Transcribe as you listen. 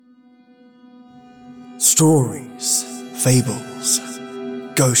Stories, fables,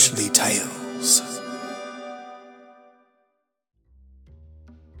 ghostly tales.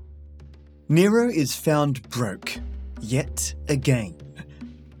 Nero is found broke, yet again.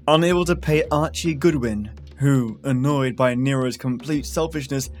 Unable to pay Archie Goodwin, who, annoyed by Nero's complete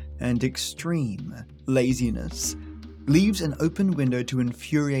selfishness and extreme laziness, leaves an open window to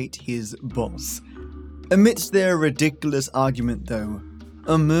infuriate his boss. Amidst their ridiculous argument, though,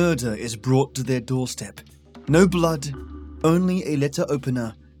 a murder is brought to their doorstep. No blood, only a letter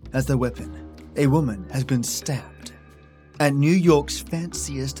opener as the weapon. A woman has been stabbed at New York's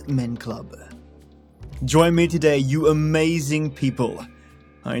fanciest men club. Join me today, you amazing people.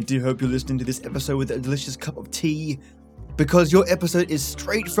 I do hope you're listening to this episode with a delicious cup of tea, because your episode is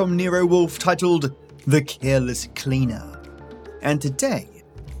straight from Nero Wolfe, titled The Careless Cleaner. And today,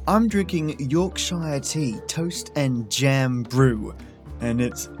 I'm drinking Yorkshire tea, toast and jam brew, and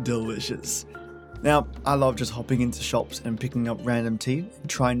it's delicious. Now, I love just hopping into shops and picking up random tea and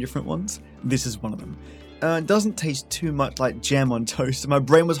trying different ones. This is one of them. It doesn't taste too much like jam on toast. My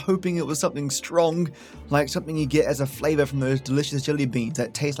brain was hoping it was something strong, like something you get as a flavor from those delicious jelly beans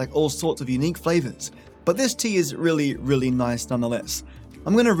that taste like all sorts of unique flavors. But this tea is really, really nice nonetheless.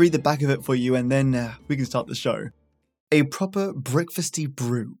 I'm going to read the back of it for you and then we can start the show. A proper breakfasty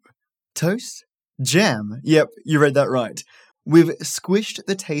brew. Toast? Jam? Yep, you read that right. We've squished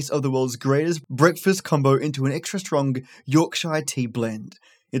the taste of the world's greatest breakfast combo into an extra strong Yorkshire tea blend.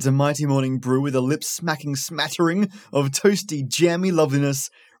 It's a mighty morning brew with a lip-smacking smattering of toasty, jammy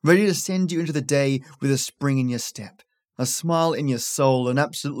loveliness, ready to send you into the day with a spring in your step, a smile in your soul, and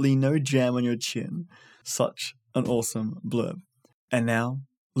absolutely no jam on your chin. Such an awesome blurb. And now,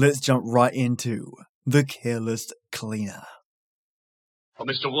 let's jump right into The Careless Cleaner. Oh,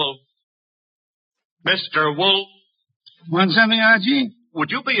 Mr. Wolfe. Mr. Wolfe. Want something, Archie?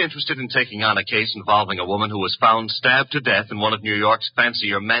 Would you be interested in taking on a case involving a woman who was found stabbed to death in one of New York's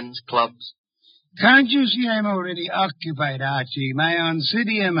fancier men's clubs? Can't you see I'm already occupied, Archie? My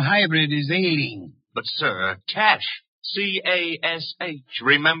Oncidium hybrid is ailing. But, sir, cash. C-A-S-H.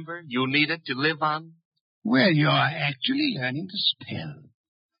 Remember, you need it to live on. Well, you're actually learning to spell.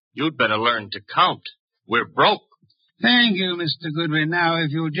 You'd better learn to count. We're broke. Thank you, Mr. Goodwin. Now, if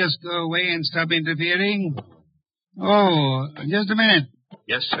you'll just go away and stop interfering. Oh, just a minute.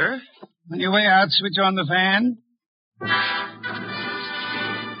 Yes, sir? On your way out, switch on the fan.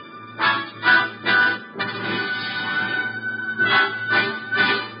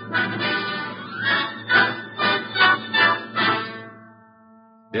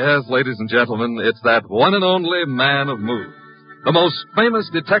 Yes, ladies and gentlemen, it's that one and only man of moves, the most famous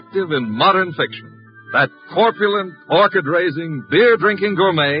detective in modern fiction, that corpulent, orchid-raising, beer-drinking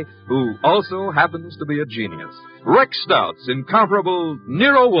gourmet who also happens to be a genius. Rex Stout's incomparable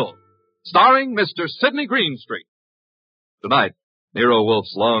Nero Wolfe, starring Mr. Sidney Greenstreet. Tonight, Nero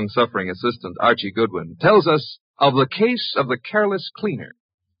Wolfe's long-suffering assistant, Archie Goodwin, tells us of the case of the careless cleaner.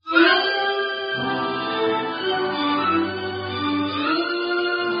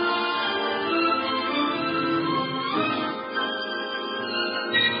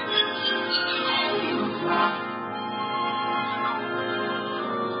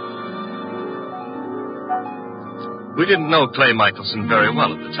 We didn't know Clay Michelson very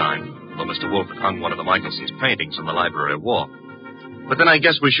well at the time, though Mr. Wolfe had hung one of the Michelson's paintings on the library wall. But then I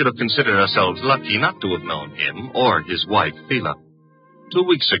guess we should have considered ourselves lucky not to have known him or his wife, Phila. 2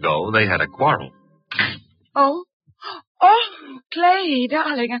 weeks ago, they had a quarrel. Oh, Clay,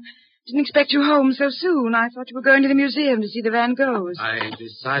 darling, I didn't expect you home so soon. I thought you were going to the museum to see the Van Goghs. I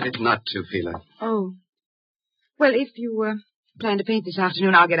decided not to, Phila. Oh. Well, if you plan to paint this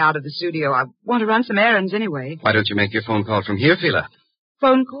afternoon, I'll get out of the studio. I want to run some errands anyway. Why don't you make your phone call from here, Phila?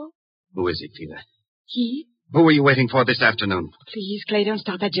 Phone call? Who is it, Phila? He? Who are you waiting for this afternoon? Please, Clay, don't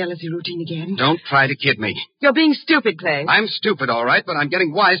start that jealousy routine again. Don't try to kid me. You're being stupid, Clay. I'm stupid, all right, but I'm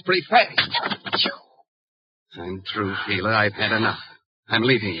getting wise pretty fast. I'm through, Phila. I've had enough. I'm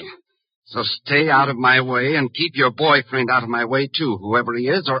leaving you. So stay out of my way and keep your boyfriend out of my way, too, whoever he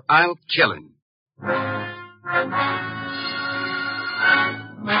is, or I'll kill him.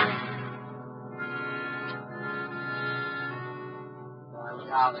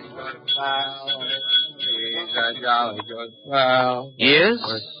 Yes?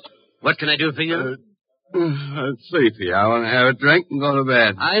 What can I do for you? Sleepy. I want to have a drink and go to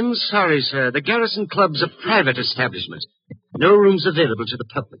bed. I'm sorry, sir. The Garrison Club's a private establishment. No rooms available to the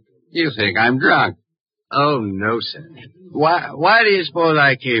public. You think I'm drunk? Oh, no, sir. Why do you suppose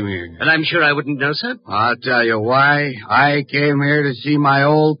I came here? And I'm sure I wouldn't know, sir. I'll tell you why. I came here to see my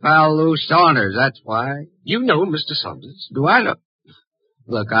old pal Lou Saunders. That's why. You know Mr. Saunders? Do I know?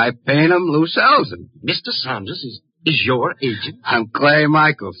 Look, I paint 'em loose Elson. Mr. Saunders is your agent? I'm Clay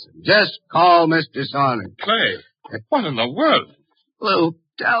Michelson. Just call Mr. Saunders. Clay, what in the world? Lou,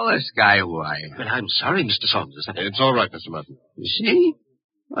 tell this guy who I am. Well, I'm sorry, Mr. Saunders. It's all right, Mr. Martin. You see?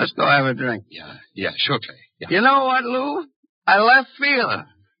 Let's go have a drink. Yeah, sure, Clay. Yeah. You know what, Lou? I left feeling.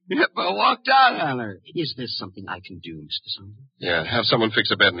 Yep, I walked out on her. Is there something I can do, Mr. Saunders? Yeah, have someone fix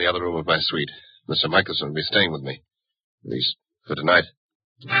a bed in the other room of my suite. Mr. Michelson will be staying with me. At least for tonight.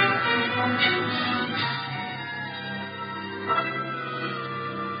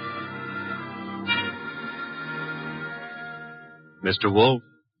 Mr. Wolfe,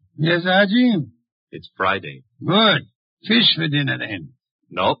 Yes, Archie? it's Friday. Good. Fish for dinner, then.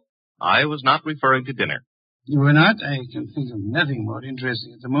 Nope, I was not referring to dinner. You were not? I can think of nothing more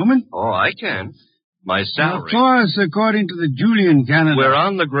interesting at the moment. Oh, I can. My Of salary. course, according to the Julian calendar. We're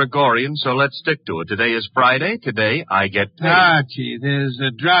on the Gregorian, so let's stick to it. Today is Friday. Today I get paid. Archie, there's a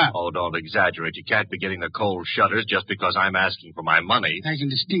drop. Oh, don't exaggerate. You can't be getting the cold shutters just because I'm asking for my money. I can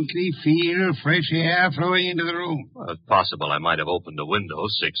distinctly feel fresh air flowing into the room. Well, it's possible I might have opened a window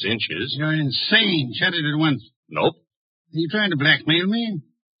 6 inches. You're insane. Shut it at once. Nope. Are you trying to blackmail me?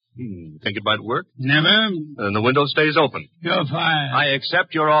 Think it might work? Never. Then the window stays open. You're fired. I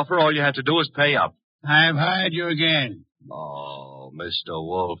accept your offer. All you have to do is pay up. I've hired you again. Oh, Mr.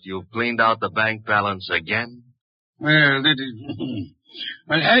 Wolfe, you've cleaned out the bank balance again? Well, that is...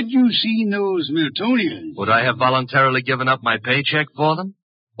 Well, had you seen those Miltonians... Would I have voluntarily given up my paycheck for them?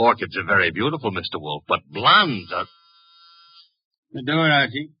 Orchids are very beautiful, Mr. Wolfe, but blondes are... The door,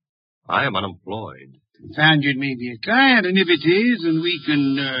 Archie. I am unemployed. Found you'd maybe a client, and if it is, and we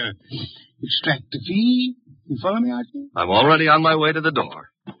can, extract the fee. You follow me, Archie? I'm already on my way to the door.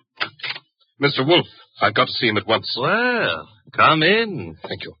 Mr. Wolfe, I've got to see him at once. Well, come in.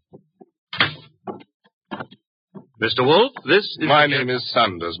 Thank you. Mr. Wolfe, this is... My name is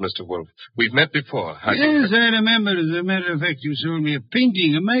Saunders, Mr. Wolfe. We've met before. Yes, I remember. As a matter of fact, you sold me a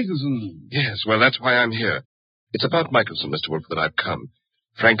painting of Michelson. Yes, well, that's why I'm here. It's about Michelson, Mr. Wolfe, that I've come.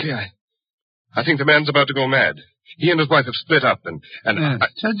 Frankly, I think the man's about to go mad. He and his wife have split up, and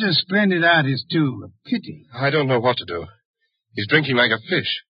Such a splendid artist, too. A pity. I don't know what to do. He's drinking like a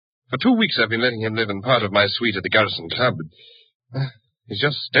fish. For 2 weeks I've been letting him live in part of my suite at the Garrison Club. He's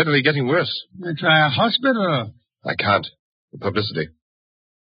just steadily getting worse. Try a hospital. I can't. The publicity.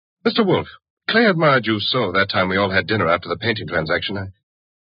 Mr. Wolfe, Clay admired you so that time we all had dinner after the painting transaction.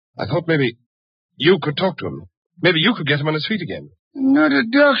 I thought maybe you could talk to him. Maybe you could get him on his feet again. I'm not a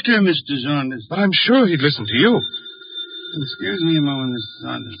doctor, Mr. Saunders. But I'm sure he'd listen to you. Excuse me a moment, Mr.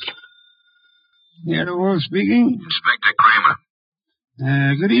 Saunders. Nero Wolfe speaking. Inspector Kramer.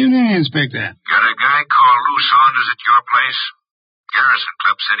 Good evening, Inspector. Got a guy called Lou Saunders at your place? Garrison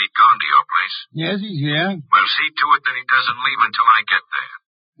Club said he'd gone to your place. Yes, he's here. Well, see to it that he doesn't leave until I get there.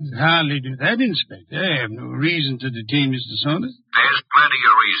 I'd hardly do that, Inspector. I have no reason to detain Mr. Saunders. There's plenty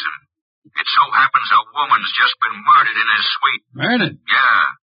of reason. It so happens a woman's just been murdered in his suite. Murdered? Yeah.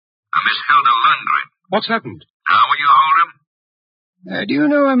 A Miss Hilda Lundgren. What's happened? Now will you hold him? Do you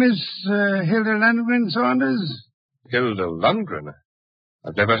know a Miss Hilda Lundgren, Saunders? Hilda Lundgren?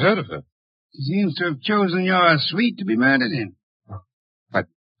 I've never heard of her. She seems to have chosen your suite to be murdered in.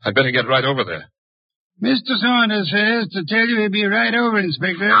 I'd better get right over there. Mr. Saunders says to tell you he'll be right over,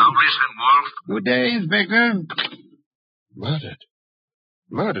 Inspector. Now listen, Wolfe. Good day, Inspector. Murdered?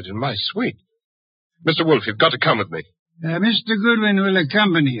 Murdered in my suite? Mr. Wolfe, you've got to come with me. Mr. Goodwin will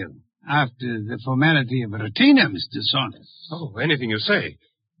accompany you after the formality of a retainer, Mr. Saunders. Oh, anything you say.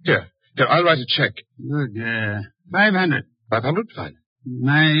 Here, I'll write a check. Good. 500. 500? Fine.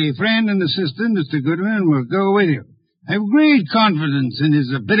 My friend and assistant, Mr. Goodwin, will go with you. I have great confidence in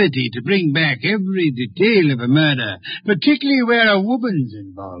his ability to bring back every detail of a murder, particularly where a woman's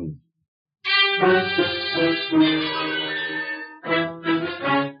involved.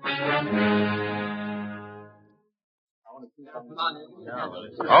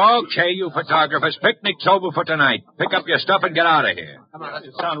 Okay, you photographers, picnic's over for tonight. Pick up your stuff and get out of here.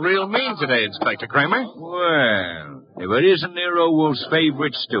 You sound real mean today, Inspector Kramer. Well, if it isn't Nero Wolfe's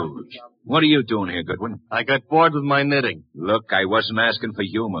favorite stooge. What are you doing here, Goodwin? I got bored with my knitting. Look, I wasn't asking for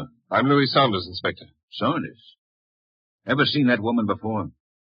humor. I'm Louis Saunders, Inspector. Saunders? Ever seen that woman before?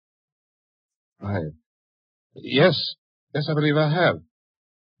 Yes, I believe I have.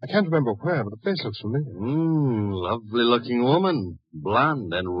 I can't remember where, but the face looks familiar. Lovely-looking woman.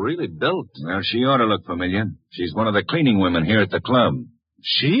 Blonde and really built. Well, she ought to look familiar. She's one of the cleaning women here at the club.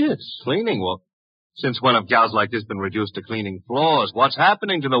 She is? Cleaning? Well, since when have gals like this been reduced to cleaning floors? What's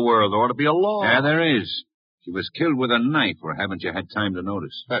happening to the world? There ought to be a law. Yeah, there is. She was killed with a knife, or haven't you had time to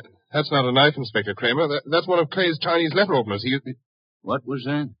notice? That's not a knife, Inspector Kramer. That's one of Clay's Chinese letter openers. What was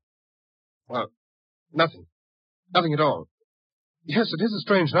that? Well, nothing. Nothing at all. Yes, it is a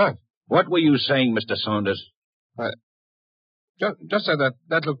strange knife. What were you saying, Mr. Saunders? Just said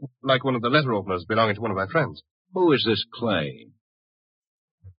that looked like one of the letter openers belonging to one of my friends. Who is this Clay?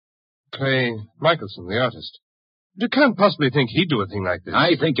 Clay Michelson, the artist. You can't possibly think he'd do a thing like this.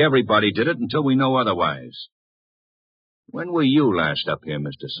 I think everybody did it until we know otherwise. When were you last up here,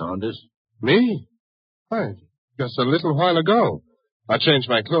 Mr. Saunders? Me? Why, just a little while ago. I changed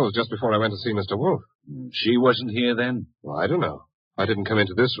my clothes just before I went to see Mr. Wolfe. She wasn't here then? Well, I don't know. I didn't come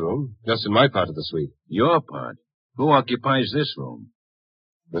into this room, just in my part of the suite. Your part? Who occupies this room?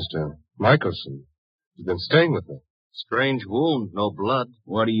 Mr. Michelson. He's been staying with me. Strange wound, no blood.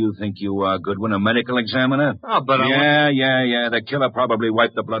 What do you think you are, Goodwin, a medical examiner? Oh, but Yeah. The killer probably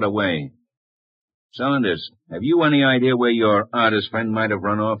wiped the blood away. Saunders, have you any idea where your artist friend might have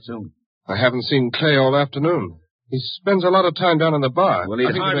run off to? I haven't seen Clay all afternoon. He spends a lot of time down in the bar. Well,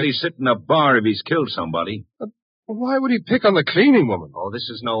 he'd hardly sit in a bar if he's killed somebody. Why would he pick on the cleaning woman? Oh, this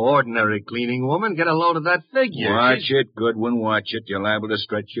is no ordinary cleaning woman. Get a load of that figure. Watch it, Goodwin, watch it. You're liable to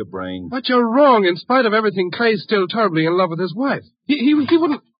stretch your brain. But you're wrong. In spite of everything, Clay's still terribly in love with his wife. He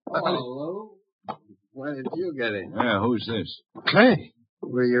wouldn't... Hello, Lou. Where did you get in? Yeah, who's this? Clay.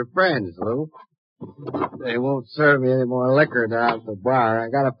 We're your friends, Lou. They won't serve me any more liquor down at the bar. I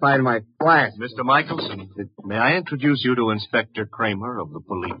gotta find my flask. Mr. Michelson, may I introduce you to Inspector Kramer of the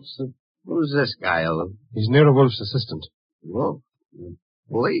police? Who's this guy, Lou? He's Nero Wolfe's assistant. Wolfe?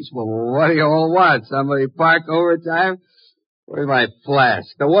 Police? Well, what do you all want? Somebody park overtime? Where's my flask?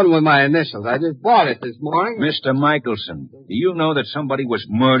 The one with my initials. I just bought it this morning. Mr. Michelson, do you know that somebody was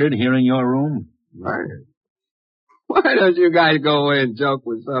murdered here in your room? Murdered? Why don't you guys go away and joke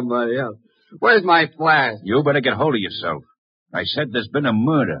with somebody else? Where's my flask? You better get hold of yourself. I said there's been a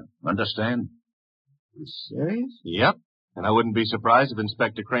murder. Understand? You serious? Yep. And I wouldn't be surprised if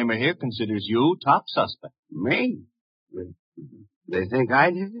Inspector Kramer here considers you top suspect. Me? They think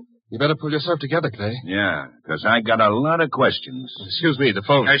I did it? You better pull yourself together, Clay. Yeah, because I got a lot of questions. Excuse me, the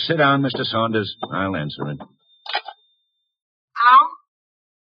phone. Sit down, Mr. Saunders. I'll answer it. Hello?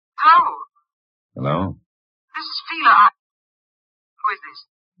 Hello? Hello? This is Fila. Who is this?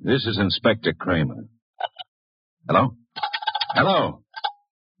 This is Inspector Kramer. Hello? Hello?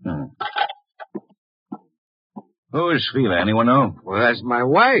 Who is Fila? Anyone know? Well, that's my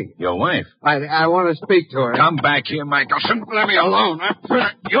wife. Your wife? I want to speak to her. Come back here, Michelson. Let me alone.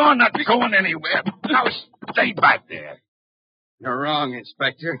 You're not going anywhere. Now stay back there. You're wrong,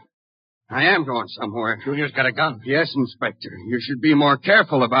 Inspector. I am going somewhere. Junior's got a gun. Yes, Inspector. You should be more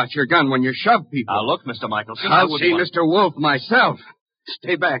careful about your gun when you shove people. Now, look, Mr. Michelson. I'll see Mr. Wolfe myself.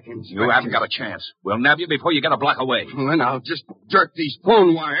 Stay back, Inspector. You haven't got a chance. We'll nab you before you get a block away. Well, then I'll just jerk these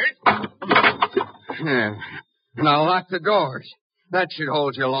phone wires. Yeah. And I'll lock the doors. That should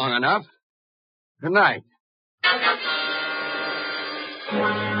hold you long enough. Good night.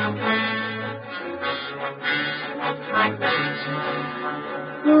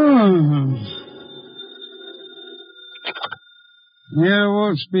 Nero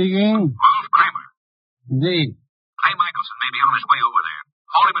Wolfe speaking. Wolfe Kramer. Indeed. Clay Michelson may be on his way over there.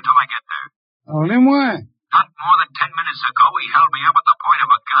 Hold him until I get there. Hold him why? Not more than 10 minutes ago, he held me up at the point of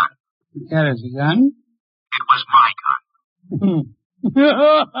a gun. Careless a gun? It was my gun.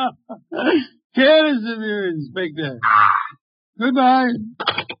 Careless of you, Inspector. Goodbye.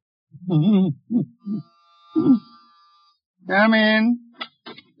 Come in.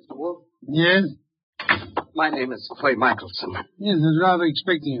 Mr. Wolfe? Yes? My name is Clay Michelson. Yes, I was rather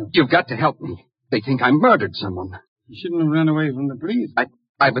expecting you. You've got to help me. They think I murdered someone. You shouldn't have run away from the police.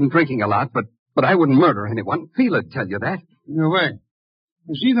 I've been drinking a lot, but I wouldn't murder anyone. Fela'd tell you that. Go away.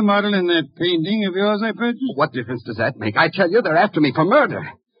 You see the model in that painting of yours I purchased? What difference does that make? I tell you, they're after me for murder.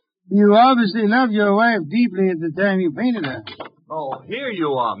 You obviously loved your wife deeply at the time you painted her. Oh, here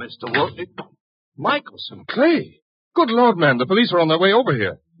you are, Mr. Wolfe. Michelson. Clay. Good Lord, man. The police are on their way over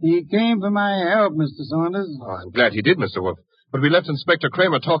here. He came for my help, Mr. Saunders. Oh, I'm glad he did, Mr. Wolfe. But we left Inspector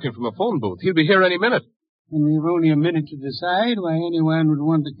Kramer talking from a phone booth. He'll be here any minute. And we've only a minute to decide why anyone would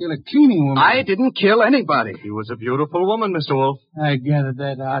want to kill a cleaning woman. I didn't kill anybody. She was a beautiful woman, Mr. Wolfe. I gathered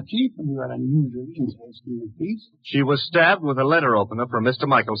that, Archie, from your unusual interest in the case. She was stabbed with a letter opener from Mr.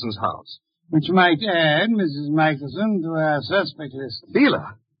 Michelson's house. Which might add Mrs. Michelson to our suspect list.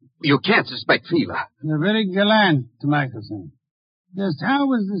 Fila? You can't suspect Fila. You're very gallant, Michelson. Just how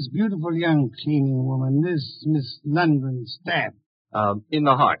was this beautiful young cleaning woman, this Miss Lundgren, stabbed? In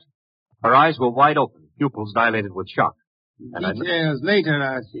the heart. Her eyes were wide open, pupils dilated with shock. Details later,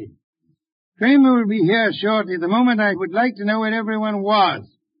 Archie. Kramer will be here shortly. The moment I would like to know where everyone was.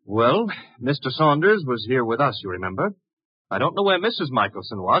 Well, Mr. Saunders was here with us, you remember. I don't know where Mrs.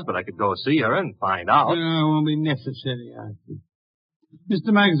 Michelson was, but I could go see her and find out. No, it won't be necessary, Archie.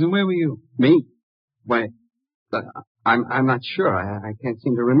 Mr. Michelson, where were you? Me? Why, I'm not sure. I can't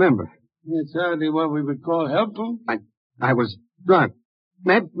seem to remember. It's hardly what we would call helpful. I was drunk.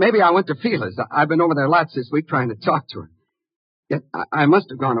 Maybe I went to Felix. I've been over there lots this week trying to talk to her. Yet I must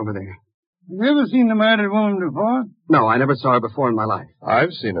have gone over there. Have you ever seen the murdered woman before? No, I never saw her before in my life.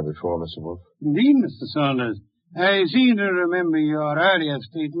 I've seen her before, Mr. Wolfe. Indeed, Mr. Saunders. I seem to remember your earlier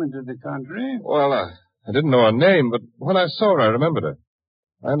statement to the contrary. Well, I didn't know her name, but when I saw her, I remembered her.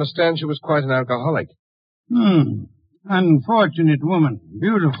 I understand she was quite an alcoholic. Unfortunate woman.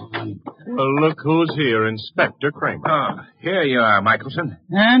 Beautiful one. Well, look who's here, Inspector Kramer. Oh, here you are, Michelson.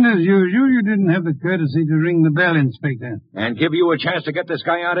 And as usual, you didn't have the courtesy to ring the bell, Inspector. And give you a chance to get this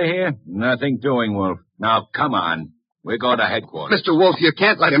guy out of here? Nothing doing, Wolf. Now, come on. We're going to headquarters. Mr. Wolfe, you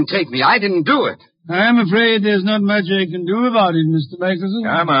can't let him take me. I didn't do it. I'm afraid there's not much I can do about it, Mr. Michelson.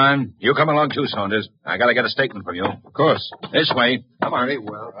 Come on. You come along too, Saunders. I got to get a statement from you. Of course. This way. Come on. Very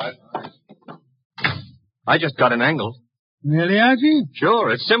well. I just got an angle. Really, Archie?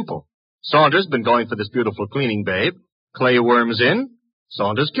 Sure, it's simple. Saunders been going for this beautiful cleaning babe. Clay worms in.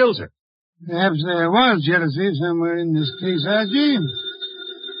 Saunders kills her. Perhaps there was jealousy somewhere in this case, Archie.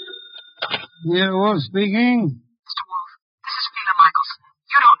 Nero Wolfe speaking. Mr. Wolfe, this is Sheila Michelson.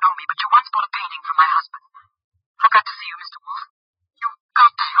 You don't know me, but you once bought a painting from my husband. I've got to see you, Mr. Wolfe. You've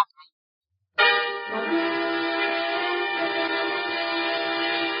got to help me.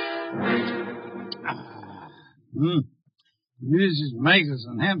 Mrs.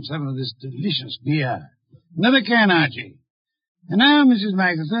 Michelson, have some of this delicious beer. Another can, Archie. And now, Mrs.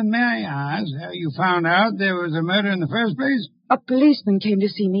 Michelson, may I ask how you found out there was a murder in the first place? A policeman came to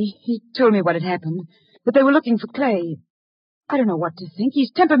see me. He told me what had happened, that they were looking for Clay. I don't know what to think.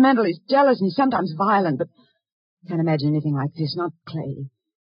 He's temperamental, he's jealous, and he's sometimes violent, but I can't imagine anything like this, not Clay.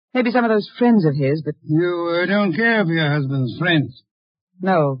 Maybe some of those friends of his, but... You don't care for your husband's friends?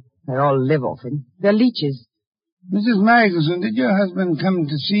 No, they all live off him. They're leeches. Mrs. Michelson, did your husband come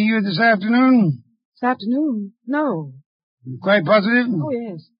to see you this afternoon? This afternoon? No. Quite positive? Oh,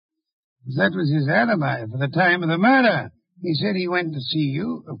 yes. That was his alibi for the time of the murder. He said he went to see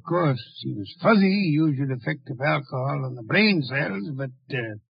you. Of course, he was fuzzy, usual effect of alcohol on the brain cells, but,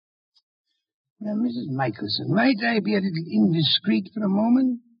 Now, Mrs. Michelson, might I be a little indiscreet for a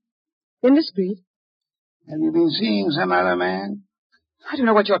moment? Indiscreet? Have you been seeing some other man? I don't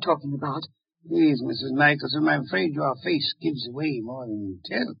know what you're talking about. Please, Mrs. Michelson, I'm afraid your face gives away more than you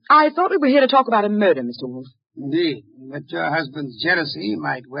tell. I thought we were here to talk about a murder, Mr. Wolfe. Indeed, but your husband's jealousy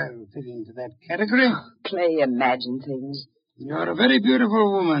might well fit into that category. Clay imagined things. You're a very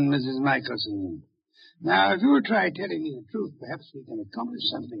beautiful woman, Mrs. Michelson. Now, if you'll try telling me the truth, perhaps we can accomplish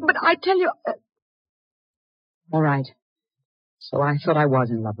something. But I tell you... All right. So I thought I was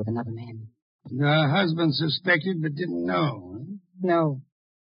in love with another man. Your husband suspected but didn't know, huh? No.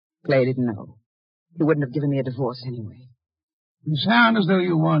 Clay didn't know. He wouldn't have given me a divorce anyway. You sound as though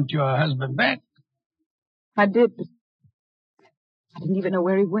you want your husband back. I did, but I didn't even know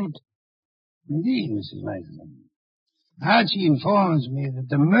where he went. Indeed, Mrs. Michelson. Archie informs me that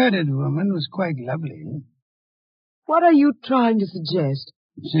the murdered woman was quite lovely. What are you trying to suggest?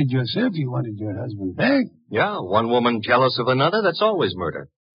 You said yourself you wanted your husband back. Yeah, one woman jealous of another, that's always murder.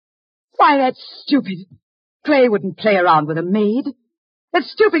 Why, that's stupid. Clay wouldn't play around with a maid. That's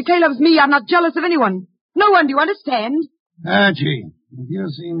stupid. Clay loves me. I'm not jealous of anyone. No one, do you understand? Archie, if you'll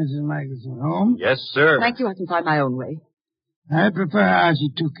see Mrs. Michelson home... Yes, sir. Thank you, I can find my own way. I prefer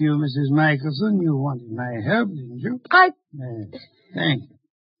Archie took you, Mrs. Michelson. You wanted my help, didn't you? Thank you.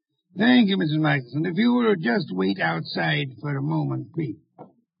 Thank you, Mrs. Michelson. If you will just wait outside for a moment, please.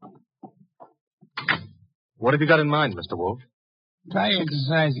 What have you got in mind, Mr. Wolfe? Try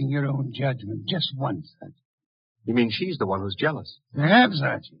exercising your own judgment just once, Archie. You mean she's the one who's jealous? Perhaps,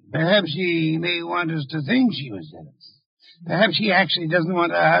 Archie. Perhaps she may want us to think she was jealous. Perhaps she actually doesn't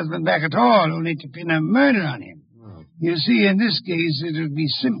want her husband back at all, only to pin a murder on him. Oh. You see, in this case, it would be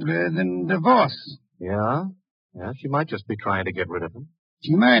simpler than divorce. Yeah? Yeah, she might just be trying to get rid of him.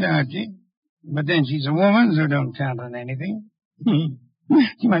 She might, Archie. But then she's a woman, so don't count on anything.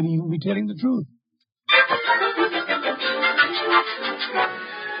 She might even be telling the truth.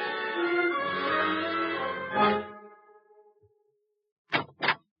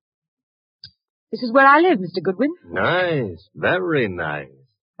 This is where I live, Mr. Goodwin. Nice. Very nice.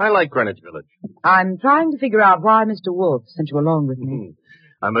 I like Greenwich Village. I'm trying to figure out why Mr. Wolfe sent you along with me.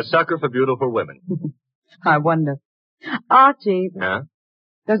 I'm a sucker for beautiful women. I wonder. Archie. Yeah?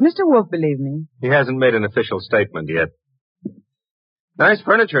 Does Mr. Wolfe believe me? He hasn't made an official statement yet. Nice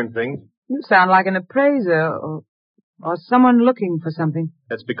furniture and things. You sound like an appraiser, or Or someone looking for something.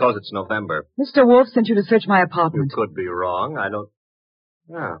 That's because it's November. Mr. Wolfe sent you to search my You apartment. could be wrong. I don't...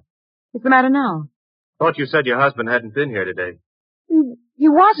 Yeah. What's the matter now? Thought you said your husband hadn't been here today. He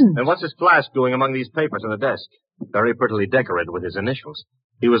wasn't. And what's his flask doing among these papers on the desk? Very prettily decorated with his initials.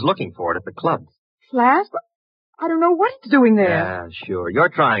 He was looking for it at the club. Flask? I don't know what it's doing there. Yeah, sure. You're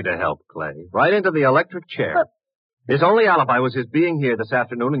trying to help, Clay. Right into the electric chair. His only alibi was his being here this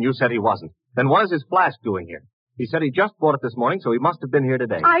afternoon, and you said he wasn't. Then what is his flask doing here? He said he just bought it this morning, so he must have been here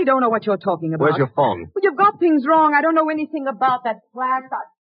today. I don't know what you're talking about. Where's your phone? Well, you've got things wrong. I don't know anything about that flask.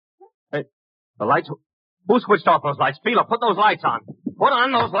 Hey, the lights... Who switched off those lights? Fila, put those lights on. Put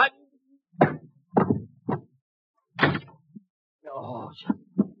on those lights. Oh,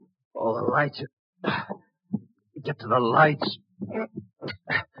 the lights. Get to the lights.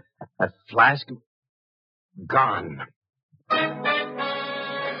 That flask. Gone.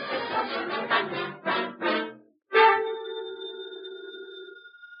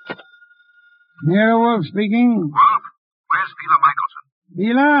 Nero Wolfe speaking. Wolfe, where's Fila Michelson?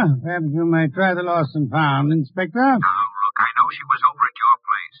 Fila? Perhaps you might try the lost and found, Inspector. Now, look, I know she was over at your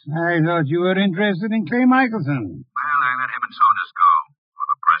place. I thought you were interested in Clay Michelson. Well, I let him and Saunders go, for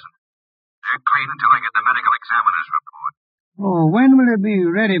the present. They're clean until I get the medical examiner's report. Oh, when will it be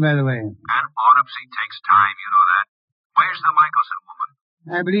ready, by the way? An autopsy takes time, you know that. Where's the Michelson woman?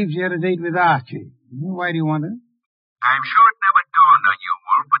 I believe she had a date with Archie. Why do you want her? I'm sure it never dawned on you,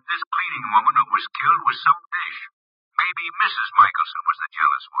 Wolfe, but this cleaning woman who was killed was some dish. Maybe Mrs. Michelson was the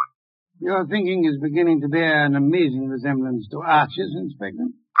jealous one. Your thinking is beginning to bear an amazing resemblance to Archie's, Inspector.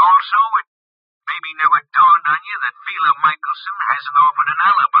 Also, it maybe never dawned on you that Fila Michelson hasn't offered an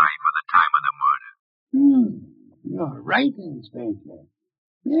alibi for the time of the murder. You're right, Inspector.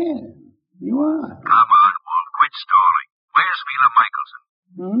 Yeah, you are. Come on, Wolfe, quit stalling. Where's Fila Michelson?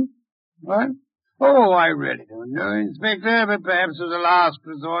 What? Oh, I really don't know, Inspector, but perhaps as a last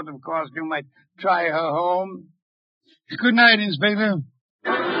resort, of course, you might try her home. Good night, Inspector.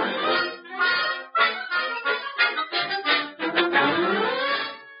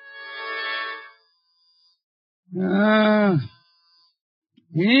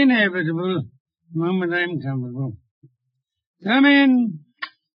 Inevitable. Moment I'm comfortable. Come in.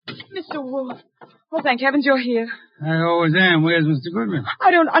 Mr. Wolfe. Oh, thank heavens you're here. I always am. Where's Mr. Goodman?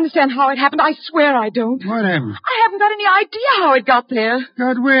 I don't understand how it happened. I swear I don't. What happened? I haven't got any idea how it got there.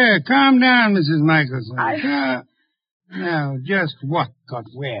 Got where? Calm down, Mrs. Michelson. Now, just what got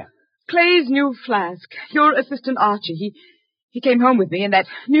where? Clay's new flask. Your assistant Archie. He came home with me, and that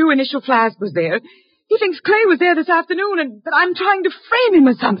new initial flask was there. He thinks Clay was there this afternoon, and that I'm trying to frame him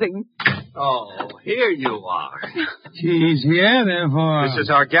or something. Oh, here you are. She's here, therefore. This is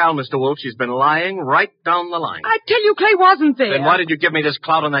our gal, Mr. Wolfe. She's been lying right down the line. I tell you, Clay wasn't there. Then why did you give me this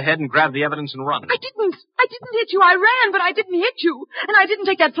clout on the head and grab the evidence and run? I didn't hit you. I ran, but I didn't hit you. And I didn't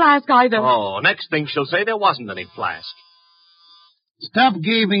take that flask either. Oh, next thing she'll say there wasn't any flask. Stop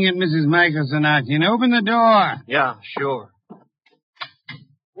gaping at Mrs. Michelson, Archie, and open the door. Yeah, sure.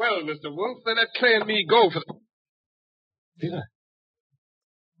 Well, Mr. Wolfe, they let Clay and me go for the... Peter,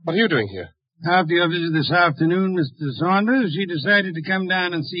 what are you doing here? After your visit this afternoon, Mr. Saunders, she decided to come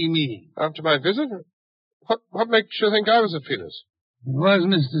down and see me. After my visit? What makes you think I was at Felix? It was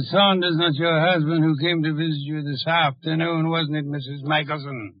Mr. Saunders, not your husband, who came to visit you this afternoon, wasn't it, Mrs.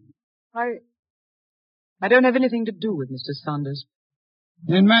 Michelson? I don't have anything to do with Mr. Saunders.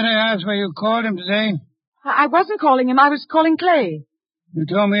 Didn't matter I asked why you called him today? I wasn't calling him. I was calling Clay. You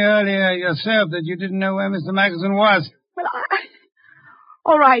told me earlier yourself that you didn't know where Mr. Michelson was. Well,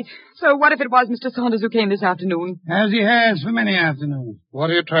 all right. So what if it was Mr. Saunders who came this afternoon? As he has for many afternoons. What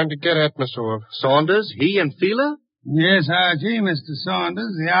are you trying to get at, Mr. Wolfe? Saunders? He and Fila? Yes, Archie. Mr.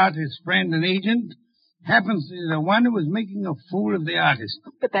 Saunders, the artist's friend and agent, happens to be the one who was making a fool of the artist.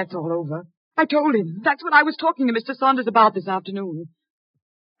 But that's all over. I told him. That's what I was talking to Mr. Saunders about this afternoon.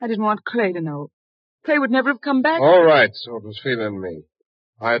 I didn't want Clay to know. Clay would never have come back. All right, so it was Fila and me.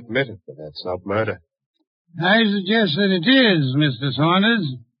 I admit it, but that's not murder. I suggest that it is, Mr.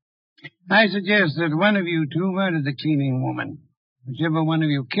 Saunders. I suggest that one of you two murdered the cleaning woman. Whichever one of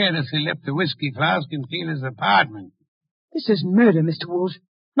you carelessly left the whiskey flask in Fila's apartment. This is murder, Mr. Wolfe.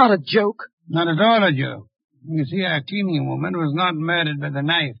 Not a joke. Not at all a joke. You see, our cleaning woman was not murdered by the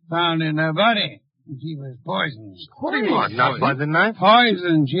knife found in her body. She was poisoned. What do you mean? Not by the knife?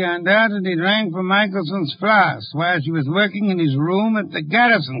 Poisoned. She undoubtedly drank from Michelson's flask while she was working in his room at the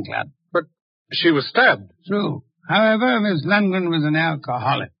Garrison Club. But she was stabbed. True. However, Miss Lundgren was an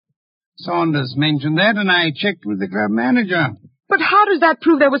alcoholic. Saunders mentioned that, and I checked with the club manager. But how does that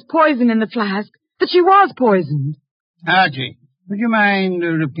prove there was poison in the flask? That she was poisoned? Archie, would you mind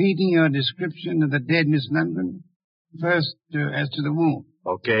repeating your description of the dead Miss Lundgren? First, as to the wound.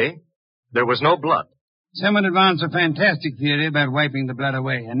 Okay. There was no blood. Someone advanced a fantastic theory about wiping the blood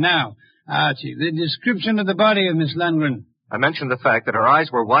away. And now, Archie, the description of the body of Miss Lundgren. I mentioned the fact that her eyes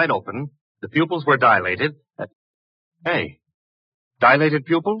were wide open, the pupils were dilated. Hey, dilated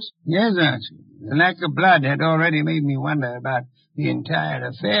pupils? Yes, Archie. The lack of blood had already made me wonder about the entire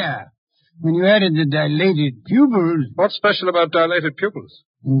affair. When you added the dilated pupils... What's special about dilated pupils?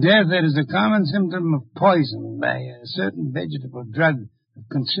 In death, that is a common symptom of poison by a certain vegetable drug of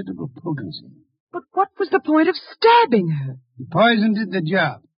considerable potency. But what was the point of stabbing her? The poison did the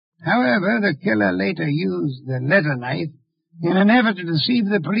job. However, the killer later used the letter knife in an effort to deceive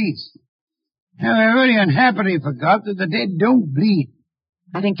the police. However, he unhappily forgot that the dead don't bleed.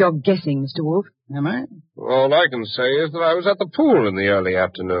 I think you're guessing, Mr. Wolfe. Am I? All I can say is that I was at the pool in the early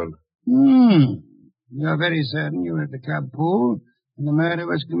afternoon. You're very certain you were at the club pool when the murder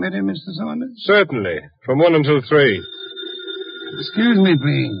was committed, Mr. Saunders? Certainly. From 1 until 3. Excuse me,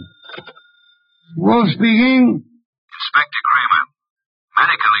 please. Wolfe speaking. Inspector Kramer,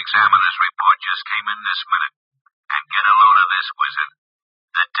 medical examiner's report just came in this minute. And get a load of this, wizard.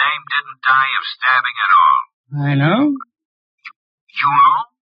 The dame didn't die of stabbing at all. I know. You know?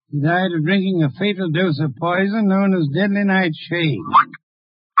 She died of drinking a fatal dose of poison known as deadly nightshade. What?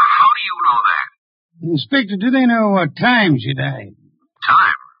 How do you know that? Inspector, do they know what time she died?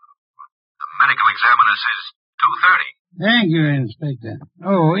 Time? The medical examiner says 2:30. Thank you, Inspector.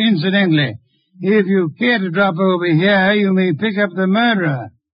 Oh, incidentally, if you care to drop over here, you may pick up the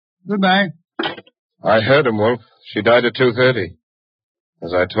murderer. Goodbye. I heard him, Wolf. She died at 2:30.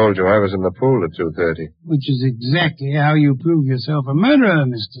 As I told you, I was in the pool at 2:30. Which is exactly how you prove yourself a murderer,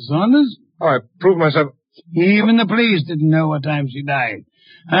 Mr. Saunders. Oh, I proved myself... Even the police didn't know what time she died.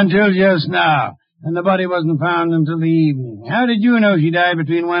 Until just now. And the body wasn't found until the evening. How did you know she died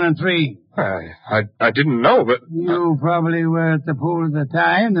between 1 and 3? I didn't know, but... You probably were at the pool at the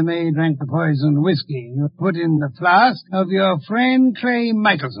time. The maid drank the poisoned whiskey you put in the flask of your friend Clay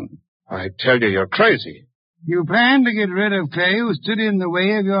Michelson. I tell you, you're crazy. You planned to get rid of Clay, who stood in the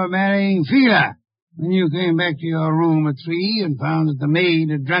way of your marrying Sheila. When you came back to your room at 3 and found that the maid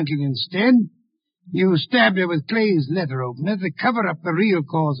had drunk it instead, you stabbed her with Clay's letter opener to cover up the real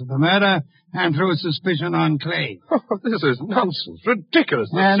cause of the murder and throw suspicion on Clay. Oh, this is nonsense. Ridiculous.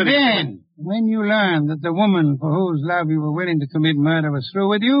 And then, when you learned that the woman for whose love you were willing to commit murder was through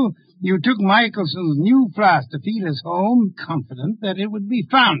with you, you took Michelson's new flask to Sheila's home, confident that it would be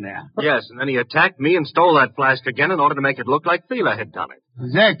found there. Yes, and then he attacked me and stole that flask again in order to make it look like Sheila had done it.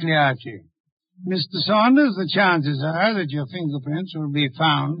 Exactly, Archie. Mr. Saunders, the chances are that your fingerprints will be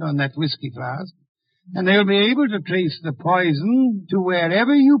found on that whiskey flask, and they'll be able to trace the poison to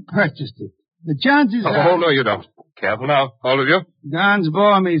wherever you purchased it. The chances are... Oh, no, you don't. Careful now, all of you. Guns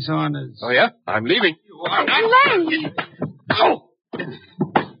bore me, Saunders. Oh, yeah? I'm leaving. Clay! Oh!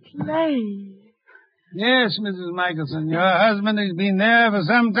 Clay. Yes, Mrs. Michelson, your husband has been there for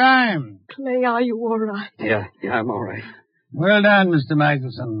some time. Clay, are you all right? Yeah, I'm all right. Well done, Mr.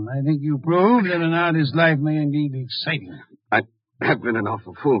 Michelson. I think you proved that an artist's life may indeed be exciting. I've been an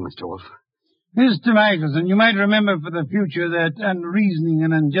awful fool, Mr. Wolfe. Mr. Michelson, you might remember for the future that unreasoning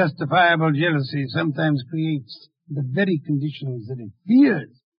and unjustifiable jealousy sometimes creates the very conditions that it fears.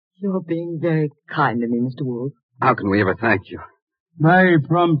 You're being very kind to me, Mr. Wolfe. How can we ever thank you? By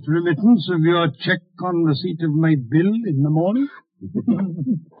prompt remittance of your check on receipt of my bill in the morning.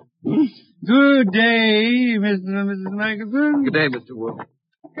 Good day, Mr. and Mrs. Michelson. Good day, Mr. Wolfe.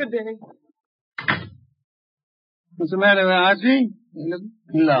 Good day. What's the matter, Archie? You look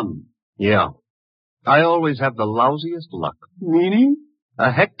glum. Yeah. I always have the lousiest luck. Meaning?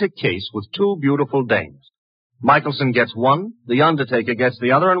 A hectic case with 2 beautiful dames. Michelson gets one, the undertaker gets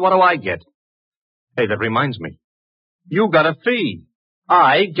the other, and what do I get? Hey, that reminds me. You got a fee.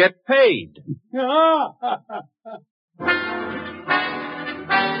 I get paid.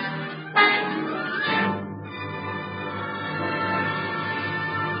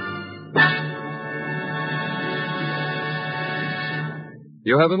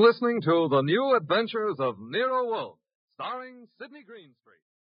 You have been listening to The New Adventures of Nero Wolfe, starring Sidney Greenstreet.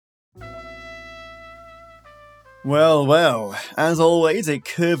 Well, well, as always, a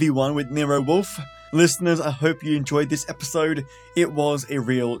curvy one with Nero Wolfe. Listeners, I hope you enjoyed this episode. It was a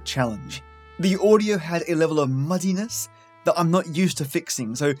real challenge. The audio had a level of muddiness that I'm not used to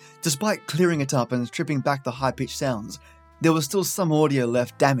fixing, so despite clearing it up and stripping back the high-pitched sounds, there was still some audio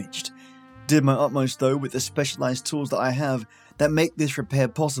left damaged. Did my utmost though with the specialized tools that I have that make this repair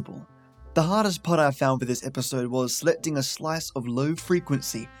possible. The hardest part I found for this episode was selecting a slice of low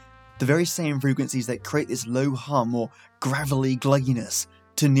frequency, the very same frequencies that create this low hum or gravelly glugginess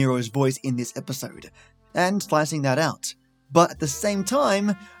to Nero's voice in this episode. and slicing that out, but at the same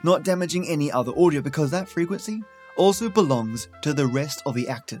time not damaging any other audio because that frequency also belongs to the rest of the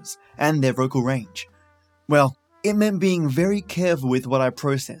actors and their vocal range. Well, it meant being very careful with what I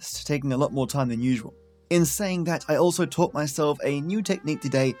processed, taking a lot more time than usual. In saying that, I also taught myself a new technique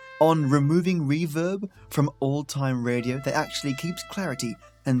today on removing reverb from old-time radio that actually keeps clarity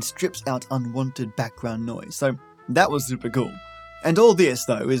and strips out unwanted background noise, so that was super cool. And all this,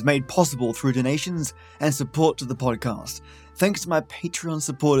 though, is made possible through donations and support to the podcast. Thanks to my Patreon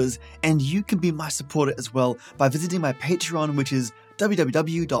supporters, and you can be my supporter as well by visiting my Patreon, which is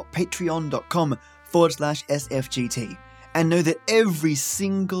www.patreon.com/SFGT. And know that every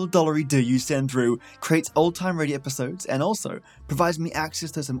single $1 you send through creates old-time radio episodes and also provides me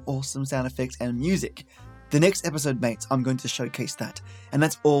access to some awesome sound effects and music. The next episode, mates, I'm going to showcase that, and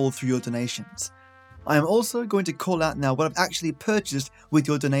that's all through your donations. I am also going to call out now what I've actually purchased with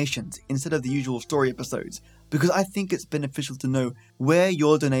your donations instead of the usual story episodes, because I think it's beneficial to know where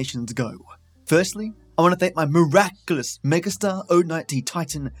your donations go. Firstly, I want to thank my miraculous megastar O90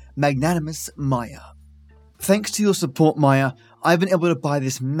 Titan Magnanimous Maya. Thanks to your support, Maya, I've been able to buy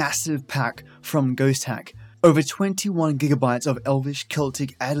this massive pack from Ghost Hack. Over 21 gigabytes of Elvish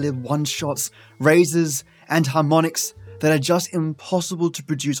Celtic ad-lib one-shots, razors, and harmonics that are just impossible to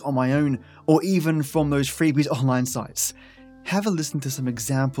produce on my own or even from those freebies online sites. Have a listen to some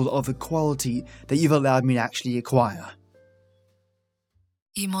examples of the quality that you've allowed me to actually acquire.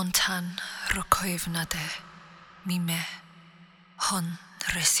 I montan rokoivnade, mime, hon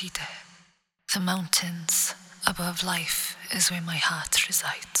reside. The mountains above life is where my heart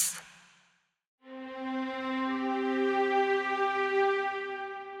resides.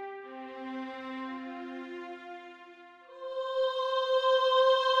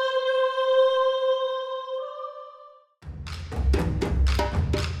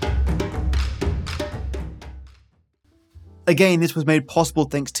 Again, this was made possible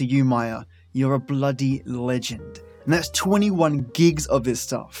thanks to you, Maya. You're a bloody legend. And that's 21 gigs of this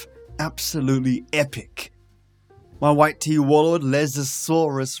stuff. Absolutely epic. My White Tea Warlord,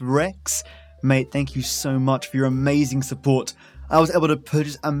 Lesosaurus Rex. Mate, thank you so much for your amazing support. I was able to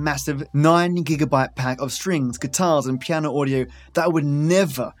purchase a massive 9GB pack of strings, guitars, and piano audio that I would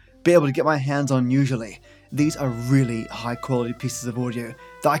never be able to get my hands on usually. These are really high quality pieces of audio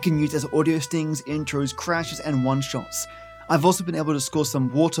that I can use as audio stings, intros, crashes, and one-shots. I've also been able to score some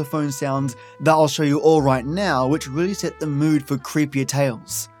waterphone sounds that I'll show you all right now, which really set the mood for creepier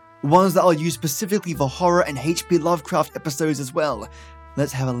tales. Ones that I'll use specifically for horror and H.P. Lovecraft episodes as well.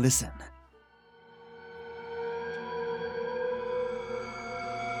 Let's have a listen.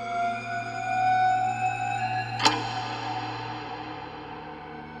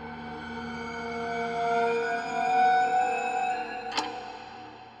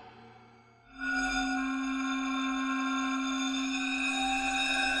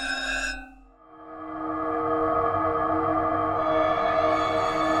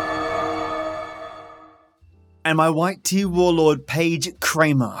 And my White Tea Warlord, Paige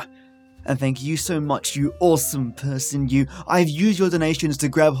Kramer. And thank you so much, you awesome person, you. I've used your donations to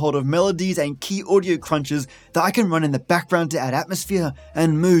grab hold of melodies and key audio crunches that I can run in the background to add atmosphere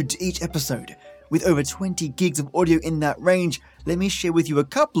and mood to each episode. With over 20 gigs of audio in that range, let me share with you a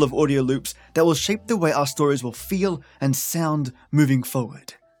couple of audio loops that will shape the way our stories will feel and sound moving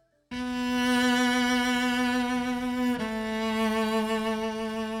forward.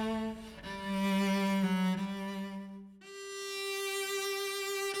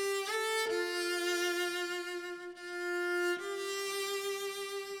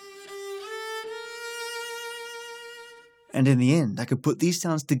 And in the end, I could put these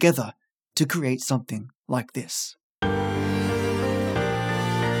sounds together to create something like this.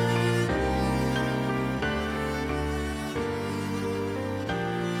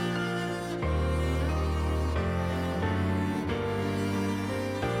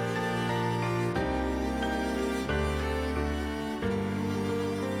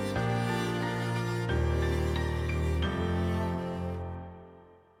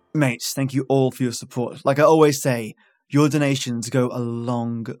 Mates, thank you all for your support. Like I always say, your donations go a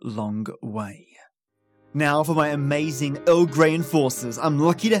long, long way. Now for my amazing Earl Grey enforcers, I'm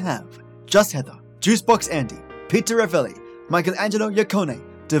lucky to have Just Heather, Juicebox Andy, Peter Ravelli, Michelangelo Iacone,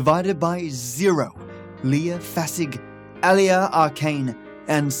 Divided by Zero, Leah Fassig, Alia Arcane,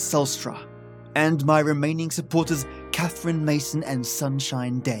 and Sulstra. And my remaining supporters, Catherine Mason and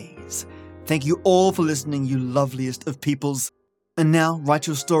Sunshine Days. Thank you all for listening, you loveliest of peoples. And now, write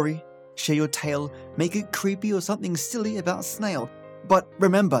your story, share your tale, make it creepy or something silly about a snail. But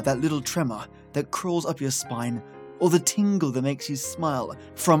remember that little tremor that crawls up your spine, or the tingle that makes you smile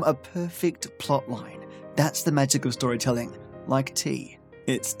from a perfect plotline. That's the magic of storytelling. Like tea,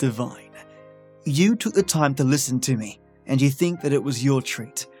 it's divine. You took the time to listen to me, and you think that it was your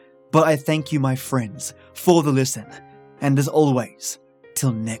treat. But I thank you, my friends, for the listen. And as always,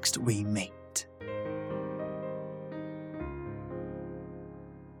 till next we meet.